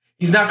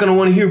 He's not going to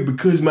want to hear,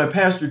 because my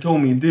pastor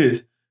told me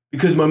this,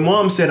 because my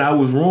mom said I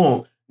was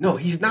wrong. No,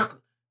 he's not.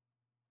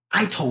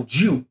 I told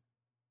you.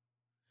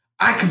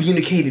 I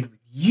communicated with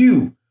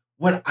you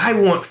what I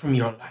want from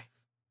your life.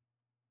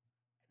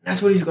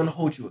 That's what he's going to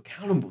hold you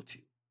accountable to.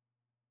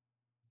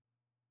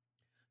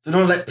 So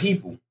don't let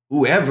people,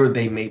 whoever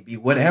they may be,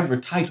 whatever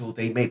title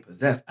they may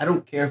possess, I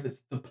don't care if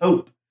it's the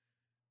Pope.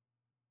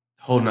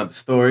 Whole nother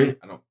story.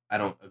 I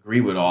don't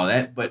agree with all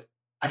that, but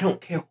I don't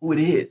care who it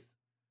is.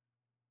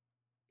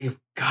 If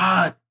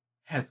God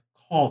has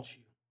called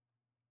you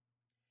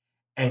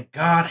and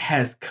God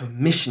has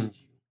commissioned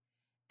you,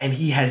 and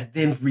he has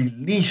then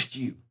released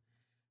you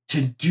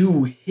to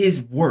do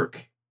his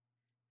work,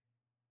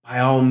 by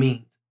all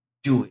means,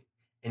 do it,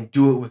 and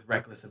do it with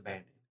reckless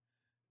abandon,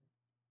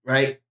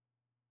 right?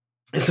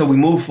 And so we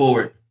move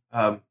forward.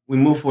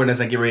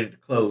 As I get ready to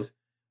close.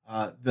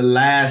 The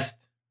last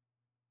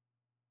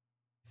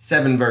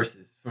 7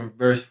 verses, from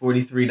verse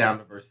 43 down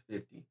to verse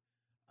 50.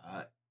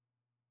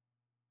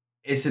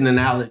 It's an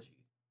analogy,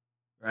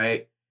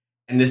 right?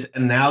 And this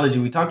analogy,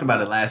 we talked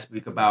about it last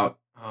week about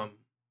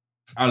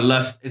our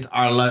lust. It's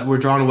our lust. We're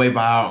drawn away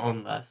by our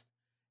own lust.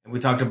 And we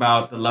talked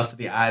about the lust of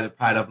the eye, the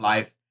pride of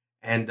life,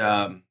 and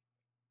the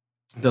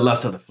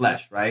lust of the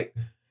flesh, right?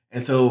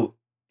 And so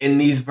in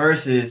these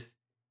verses,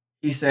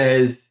 he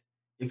says,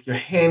 if your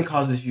hand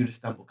causes you to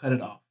stumble, cut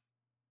it off.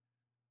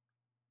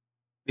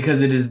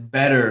 Because it is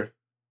better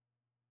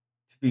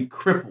to be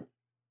crippled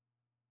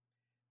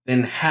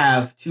than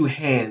have 2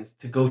 hands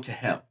to go to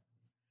hell,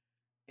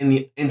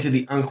 into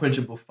the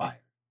unquenchable fire.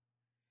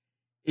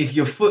 If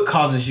your foot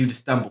causes you to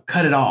stumble,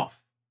 cut it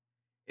off.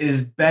 It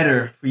is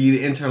better for you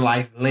to enter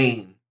life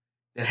lame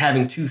than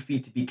having 2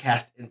 feet to be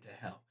cast into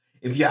hell.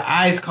 If your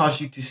eyes cause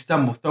you to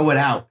stumble, throw it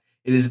out.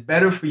 It is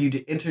better for you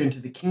to enter into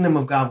the kingdom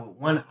of God with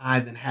 1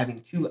 eye than having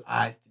 2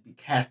 eyes to be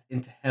cast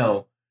into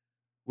hell,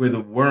 where the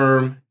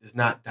worm does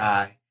not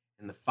die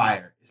and the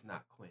fire is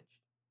not quenched.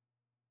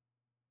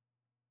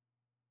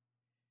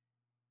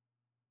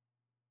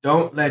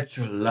 Don't let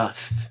your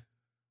lust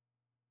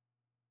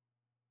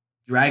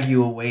drag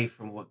you away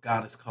from what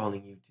God is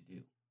calling you to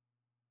do,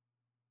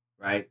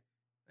 right?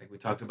 Like we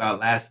talked about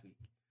last week.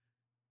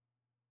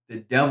 The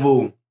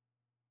devil,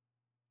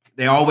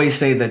 they always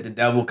say that the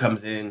devil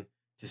comes in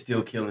to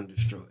steal, kill, and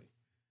destroy.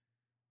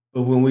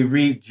 But when we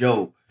read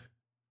Job,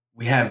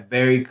 we have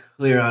very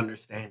clear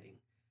understanding.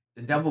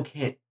 The devil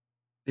can't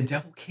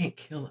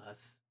kill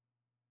us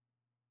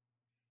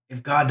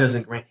if God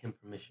doesn't grant him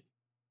permission,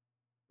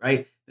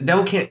 right? The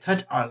devil can't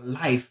touch our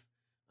life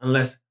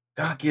unless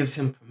God gives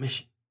him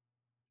permission.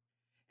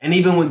 And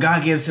even when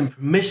God gives him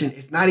permission,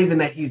 it's not even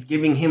that he's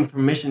giving him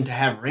permission to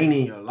have reign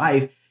in your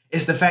life.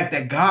 It's the fact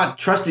that God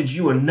trusted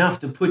you enough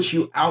to put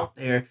you out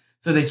there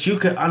so that you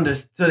could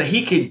so that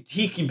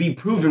he could be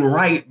proven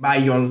right by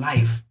your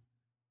life,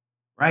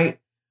 right?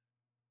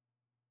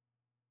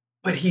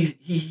 But he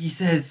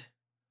says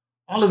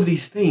all of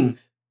these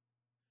things.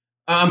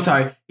 I'm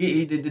sorry.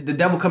 The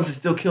devil comes to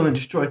steal, kill, and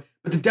destroy.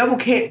 But the devil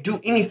can't do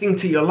anything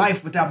to your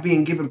life without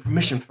being given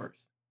permission first.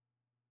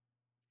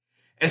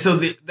 And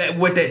so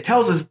what that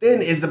tells us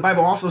then is the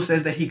Bible also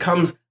says that he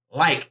comes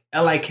like,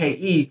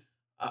 L-I-K-E,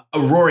 a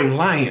roaring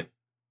lion,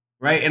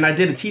 right? And I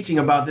did a teaching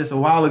about this a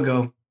while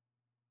ago.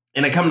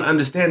 And I come to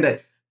understand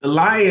that the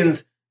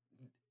lions,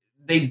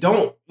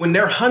 when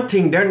they're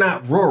hunting, they're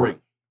not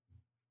roaring.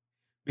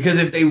 Because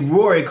if they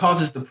roar, it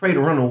causes the prey to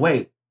run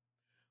away.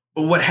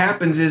 But what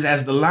happens is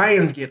as the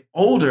lions get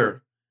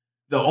older,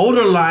 the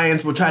older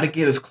lions will try to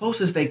get as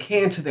close as they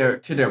can to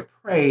their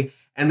prey,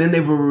 and then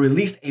they will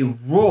release a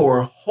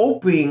roar,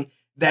 hoping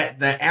that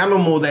the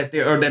animal that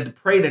the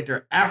prey that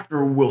they're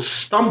after will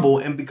stumble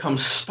and become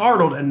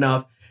startled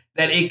enough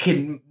that they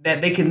can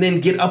then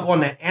get up on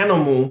that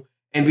animal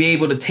and be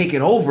able to take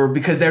it over,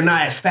 because they're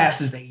not as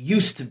fast as they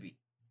used to be,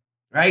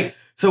 right?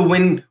 So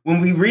when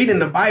we read in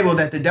the Bible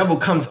that the devil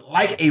comes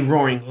like a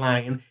roaring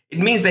lion, it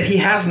means that he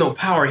has no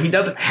power. He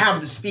doesn't have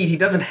the speed. He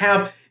doesn't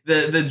have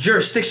the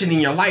jurisdiction in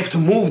your life to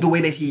move the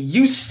way that he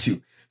used to.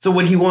 So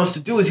what he wants to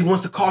do is he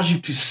wants to cause you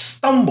to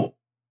stumble,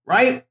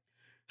 right?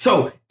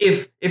 So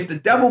if the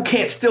devil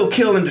can't still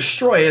kill and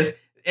destroy us,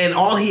 and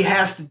all he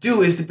has to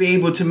do is to be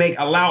able to make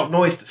a loud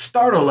noise to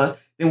startle us,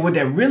 then what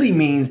that really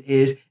means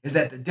is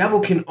that the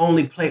devil can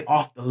only play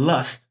off the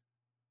lust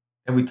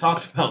that we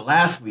talked about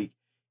last week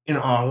in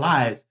our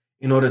lives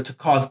in order to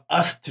cause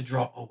us to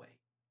draw away.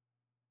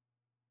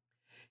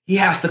 He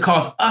has to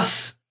cause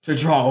us to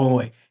draw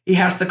away. He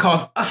has to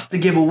cause us to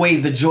give away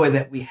the joy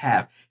that we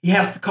have. He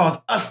has to cause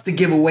us to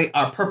give away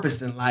our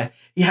purpose in life.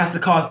 He has to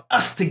cause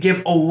us to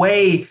give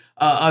away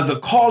the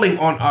calling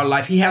on our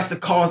life. He has to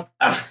cause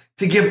us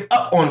to give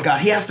up on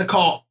God. He has to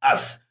call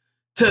us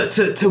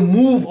to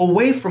move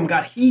away from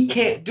God. He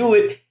can't do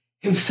it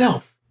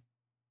himself.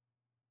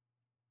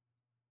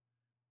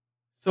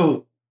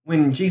 So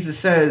when Jesus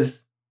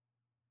says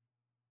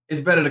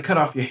it's better to cut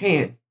off your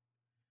hand,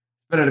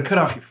 it's better to cut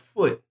off your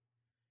foot,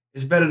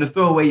 it's better to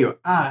throw away your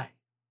eye,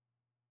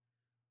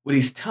 what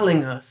he's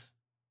telling us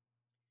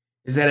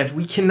is that if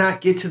we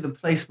cannot get to the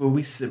place where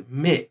we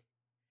submit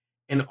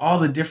in all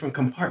the different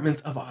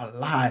compartments of our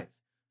lives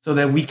so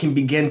that we can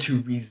begin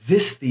to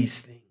resist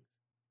these things,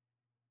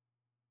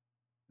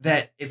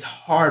 that it's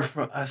hard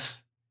for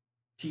us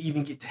to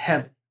even get to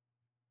heaven.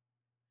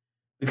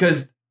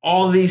 Because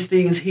all these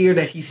things here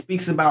that he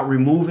speaks about,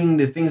 removing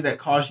the things that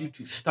cause you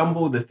to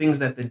stumble, the things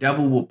that the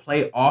devil will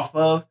play off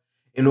of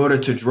in order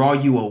to draw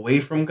you away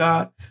from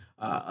God,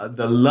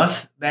 the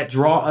lusts that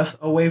draw us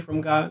away from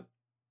God,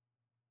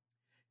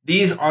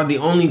 these are the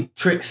only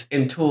tricks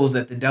and tools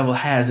that the devil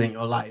has in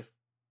your life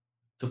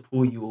to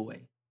pull you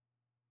away.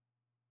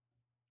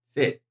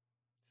 That's it.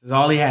 This is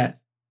all he has.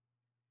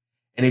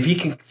 And if he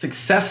can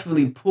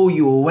successfully pull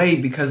you away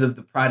because of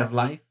the pride of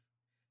life,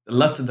 the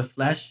lust of the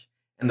flesh,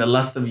 and the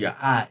lust of your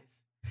eyes,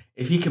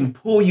 if he can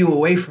pull you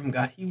away from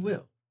God, he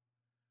will.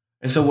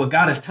 And so what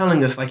God is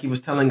telling us, like he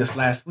was telling us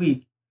last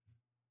week,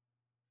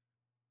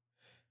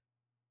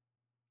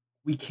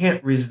 we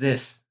can't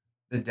resist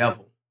the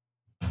devil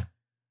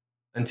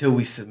until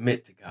we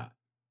submit to God.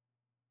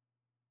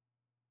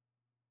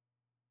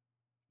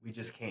 We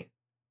just can't.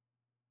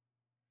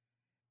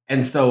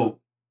 And so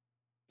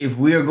if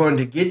we are going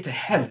to get to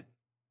heaven,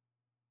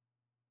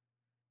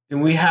 then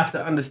we have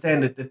to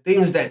understand that the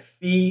things that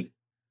feed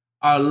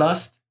our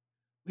lust,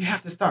 we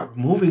have to start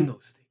removing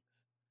those things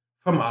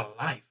from our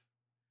life.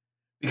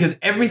 Because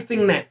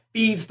everything that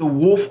feeds the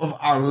wolf of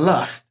our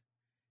lust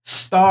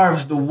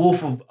starves the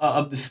wolf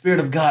of the Spirit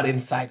of God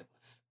inside of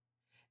us.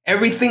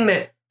 Everything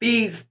that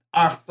feeds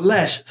our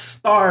flesh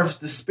starves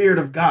the Spirit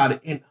of God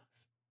in us.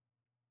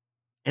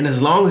 And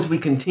as long as we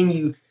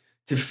continue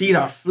to feed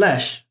our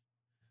flesh,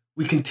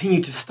 we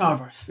continue to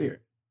starve our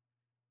spirit.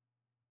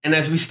 And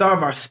as we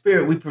starve our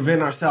spirit, we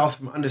prevent ourselves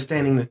from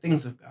understanding the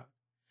things of God.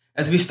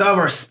 As we starve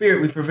our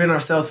spirit, we prevent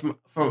ourselves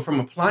from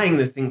applying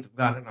the things of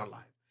God in our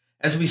life.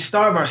 As we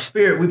starve our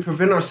spirit, we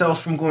prevent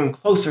ourselves from going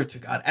closer to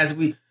God. As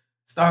we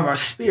starve our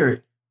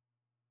spirit,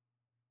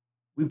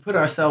 we put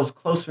ourselves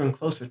closer and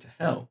closer to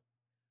hell,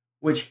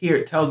 which here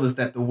it tells us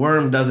that the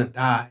worm doesn't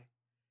die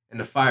and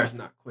the fire's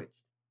not quenched.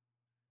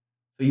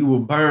 So you will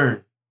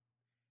burn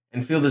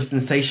and feel the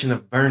sensation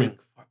of burning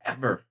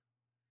forever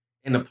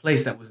in a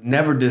place that was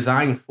never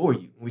designed for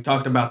you. We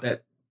talked about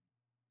that.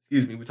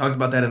 We talked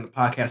about that in the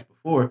podcast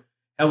before.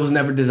 Hell was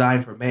never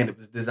designed for man. It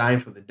was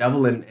designed for the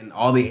devil and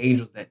all the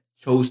angels that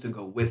chose to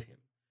go with him.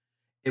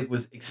 It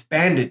was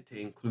expanded to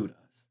include us.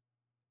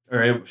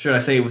 Or should I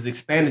say it was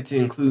expanded to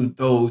include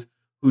those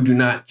who do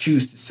not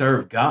choose to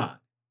serve God.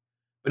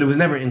 But it was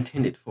never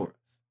intended for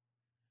us.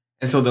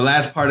 And so the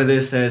last part of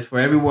this says, for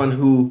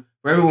everyone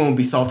will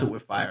be salted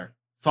with fire.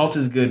 Salt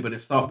is good, but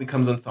if salt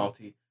becomes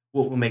unsalty,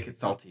 what will make it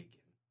salty again?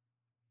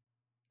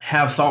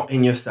 Have salt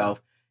in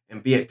yourself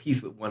and be at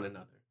peace with one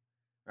another,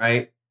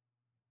 right?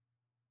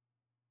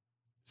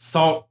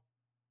 Salt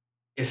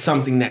is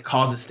something that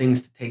causes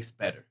things to taste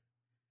better.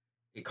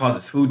 It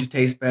causes food to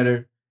taste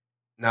better.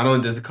 Not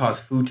only does it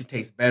cause food to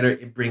taste better,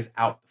 it brings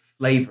out the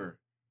flavor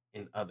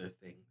in other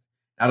things.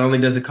 Not only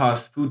does it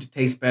cause food to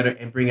taste better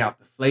and bring out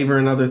the flavor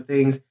in other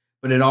things,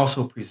 but it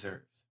also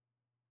preserves.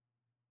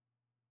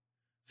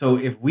 So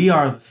if we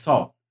are the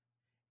salt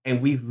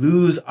and we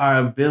lose our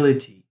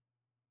ability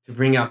to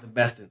bring out the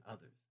best in others,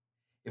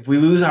 if we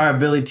lose our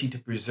ability to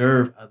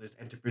preserve others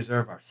and to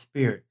preserve our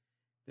spirit,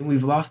 then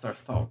we've lost our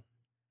salt.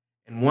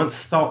 And once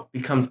salt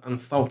becomes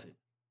unsalted,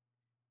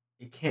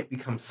 it can't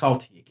become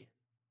salty again.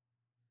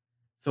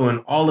 So in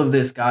all of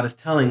this, God is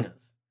telling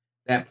us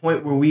that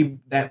point where we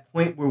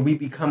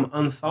become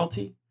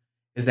unsalty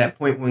is that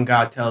point when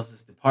God tells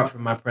us, depart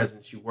from my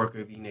presence, you worker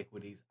of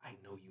iniquities, I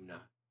know you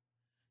not.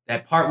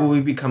 That part where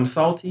we become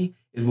salty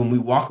is when we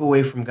walk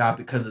away from God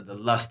because of the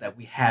lust that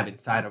we have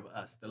inside of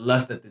us, the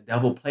lust that the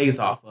devil plays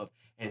off of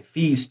and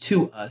feeds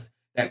to us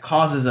that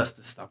causes us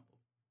to stumble.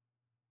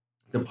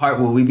 The part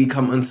where we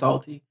become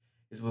unsalty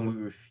is when we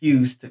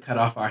refuse to cut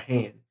off our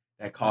hand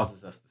that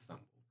causes us to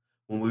stumble.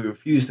 When we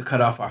refuse to cut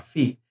off our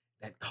feet,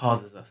 that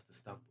causes us to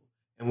stumble.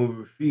 And when we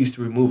refuse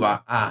to remove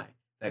our eye,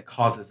 that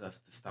causes us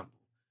to stumble.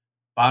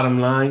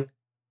 Bottom line,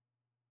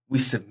 we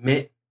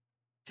submit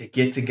to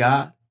get to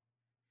God.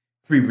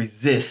 We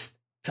resist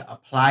to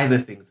apply the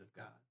things of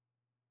God.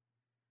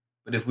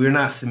 But if we're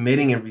not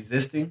submitting and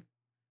resisting,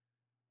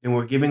 then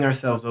we're giving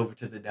ourselves over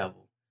to the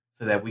devil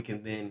so that we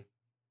can then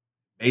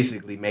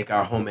basically make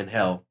our home in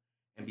hell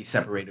and be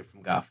separated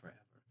from God forever.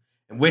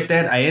 And with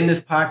that, I end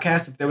this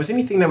podcast. If there was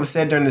anything that was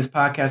said during this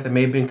podcast that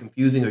may have been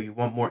confusing or you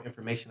want more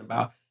information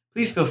about,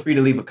 please feel free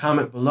to leave a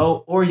comment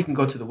below, or you can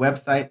go to the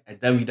website at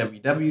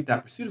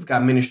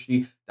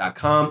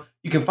www.pursuitofgodministry.com.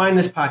 You can find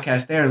this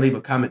podcast there and leave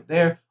a comment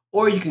there,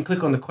 or you can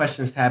click on the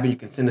questions tab and you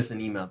can send us an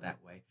email that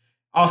way.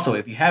 Also,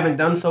 if you haven't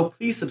done so,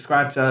 please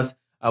subscribe to us,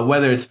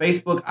 whether it's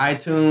Facebook,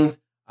 iTunes,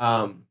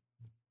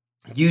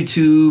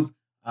 YouTube,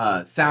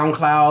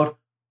 SoundCloud,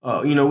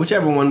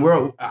 whichever one.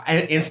 We're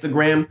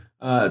Instagram,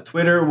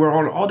 Twitter. We're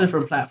on all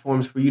different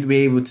platforms for you to be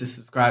able to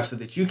subscribe so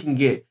that you can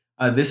get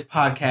this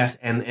podcast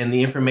and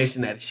the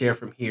information that is shared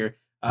from here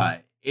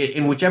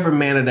in whichever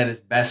manner that is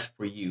best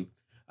for you.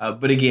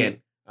 But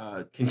again,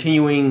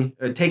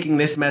 taking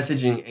this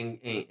message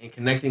and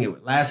connecting it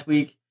with last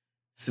week,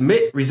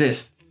 submit,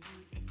 resist.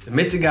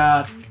 Submit to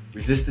God,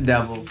 resist the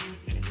devil,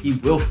 and he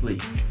will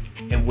flee.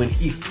 And when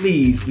he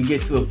flees, we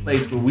get to a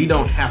place where we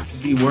don't have to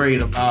be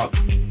worried about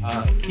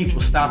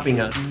people stopping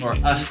us or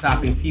us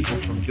stopping people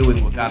from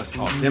doing what God has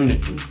called them to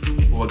do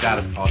or what God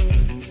has called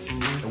us to do.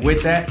 And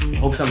with that, I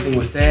hope something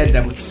was said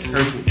that was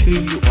encouragement to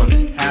you on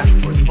this path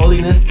towards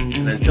holiness.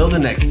 And until the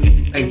next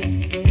time, thank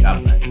you.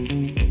 God bless.